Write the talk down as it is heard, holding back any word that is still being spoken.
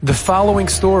The following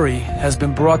story has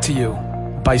been brought to you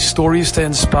by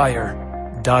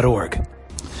StoriesToInspire.org.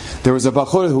 There was a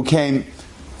Bachur who came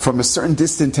from a certain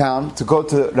distant town to go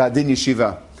to Radin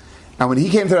Yeshiva. And when he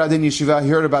came to Radin Yeshiva, he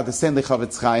heard about the Stanley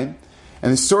Chofetz Chaim.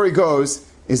 And the story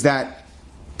goes is that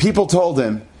people told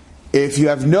him, if you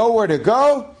have nowhere to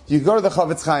go, you go to the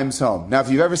Chofetz Chaim's home. Now, if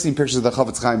you've ever seen pictures of the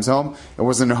Chofetz Chaim's home, it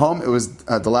wasn't a home, it was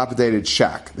a dilapidated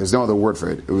shack. There's no other word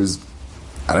for it. It was,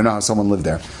 I don't know how someone lived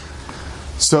there.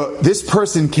 So this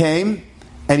person came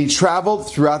and he traveled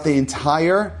throughout the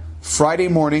entire Friday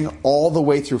morning all the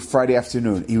way through Friday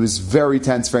afternoon. He was very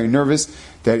tense, very nervous,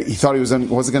 that he thought he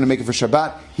wasn't going to make it for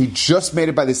Shabbat. He just made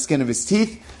it by the skin of his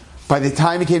teeth. By the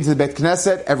time he came to the Beit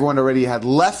Knesset, everyone already had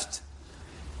left.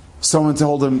 Someone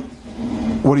told him,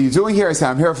 "What are you doing here?" I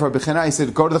said, "I'm here for a Bechina." He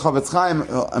said, "Go to the Chofetz Chaim.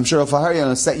 I'm sure he'll fire you and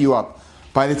he'll set you up."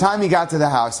 By the time he got to the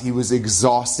house, he was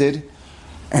exhausted.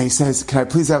 And he says, "Can I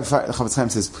please have a fire?" The Chofetz Chaim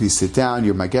says, "Please sit down.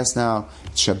 You're my guest now.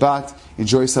 It's Shabbat.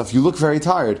 Enjoy yourself. You look very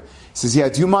tired." He says, "Yeah,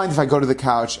 do you mind if I go to the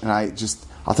couch and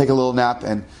I'll take a little nap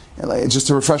and just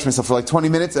to refresh myself for like 20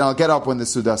 minutes and I'll get up when the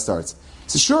Suda starts."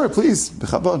 He says, "Sure, please."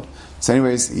 B'chabod. So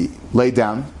anyways, he laid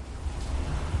down.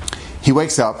 He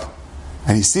wakes up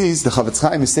and he sees the Chofetz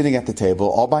Chaim is sitting at the table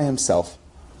all by himself.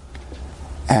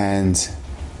 And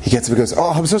he gets up and goes,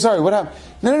 "Oh, I'm so sorry. What happened?"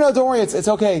 No, don't worry. It's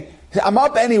okay. I'm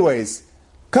up anyways.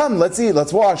 Come, let's eat,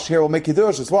 let's wash. Here, we'll make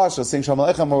Kiddush, let's wash, let's sing Shalom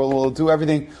Aleichem, we'll do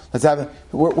everything. Let's have it.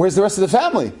 Where's the rest of the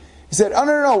family? He said, "Oh,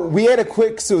 no. We ate a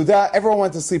quick Suda. Everyone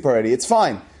went to sleep already. It's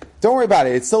fine. Don't worry about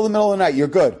it. It's still the middle of the night. You're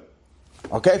good."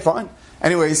 Okay, fine.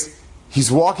 Anyways,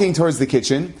 he's walking towards the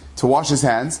kitchen to wash his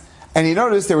hands, and he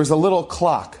noticed there was a little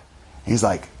clock. He's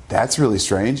like, "That's really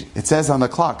strange. It says on the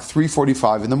clock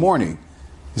 3:45 in the morning."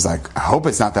 He's like, "I hope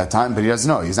it's not that time," but he doesn't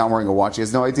know. He's not wearing a watch. He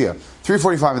has no idea.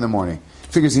 3:45 in the morning.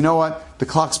 Figures, you know what? The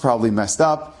clock's probably messed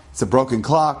up. It's a broken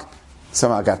clock.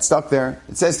 Somehow got stuck there.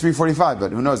 It says 3:45,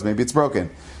 but who knows? Maybe it's broken.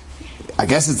 I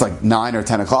guess it's like 9 or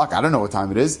 10 o'clock. I don't know what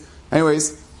time it is.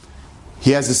 Anyways,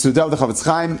 he has a Suda with the Chofetz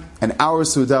Chaim, an hour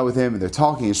Suda with him, and they're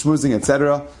talking and schmoozing,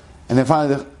 etc. And then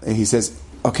finally he says,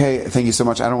 "Okay, thank you so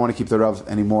much. I don't want to keep the Rav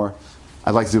anymore.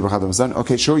 I'd like to do Birkat Hamazon."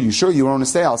 "Okay, sure. You sure? You want to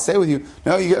stay? I'll stay with you."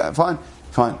 "No, you get fine.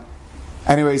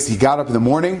 Anyways, he got up in the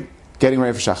morning, getting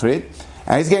ready for Shachrit.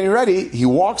 And he's getting ready, he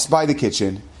walks by the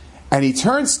kitchen, and he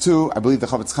turns to, I believe, the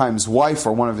Chofetz Chaim's wife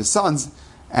or one of his sons,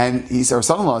 or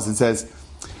son-in-laws, and says,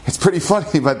 "It's pretty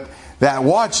funny, but that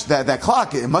watch, that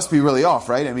clock, it must be really off,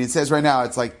 right? I mean, it says right now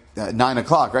it's like 9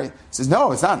 o'clock, right?" He says,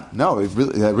 "No, it's not. No,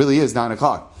 that really is 9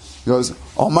 o'clock. He goes,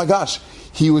 "Oh my gosh,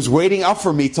 he was waiting up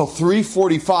for me till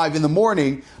 3:45 in the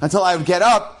morning until I would get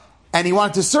up, and he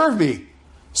wanted to serve me."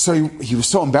 So he was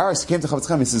so embarrassed. He came to Chofetz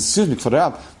Chaim and he says, "Excuse me, Kfar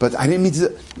Rab, but I didn't mean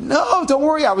to." "No, don't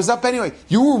worry. I was up anyway."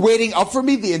 "You were waiting up for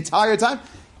me the entire time?"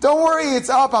 "Don't worry. It's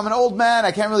up. I'm an old man.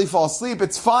 I can't really fall asleep.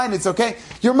 It's fine. It's okay.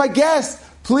 You're my guest.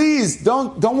 Please,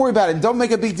 don't worry about it. Don't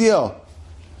make a big deal."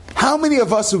 How many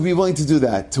of us would be willing to do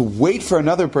that? To wait for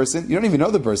another person? You don't even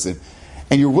know the person.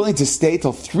 And you're willing to stay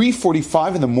till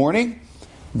 3:45 in the morning?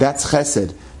 That's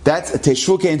chesed. That's a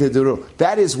teshvuke and teduru.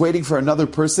 That is waiting for another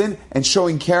person and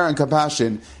showing care and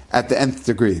compassion at the nth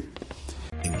degree.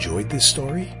 Enjoyed this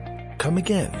story? Come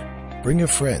again. Bring a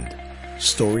friend.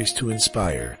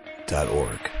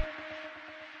 StoriesToInspire.org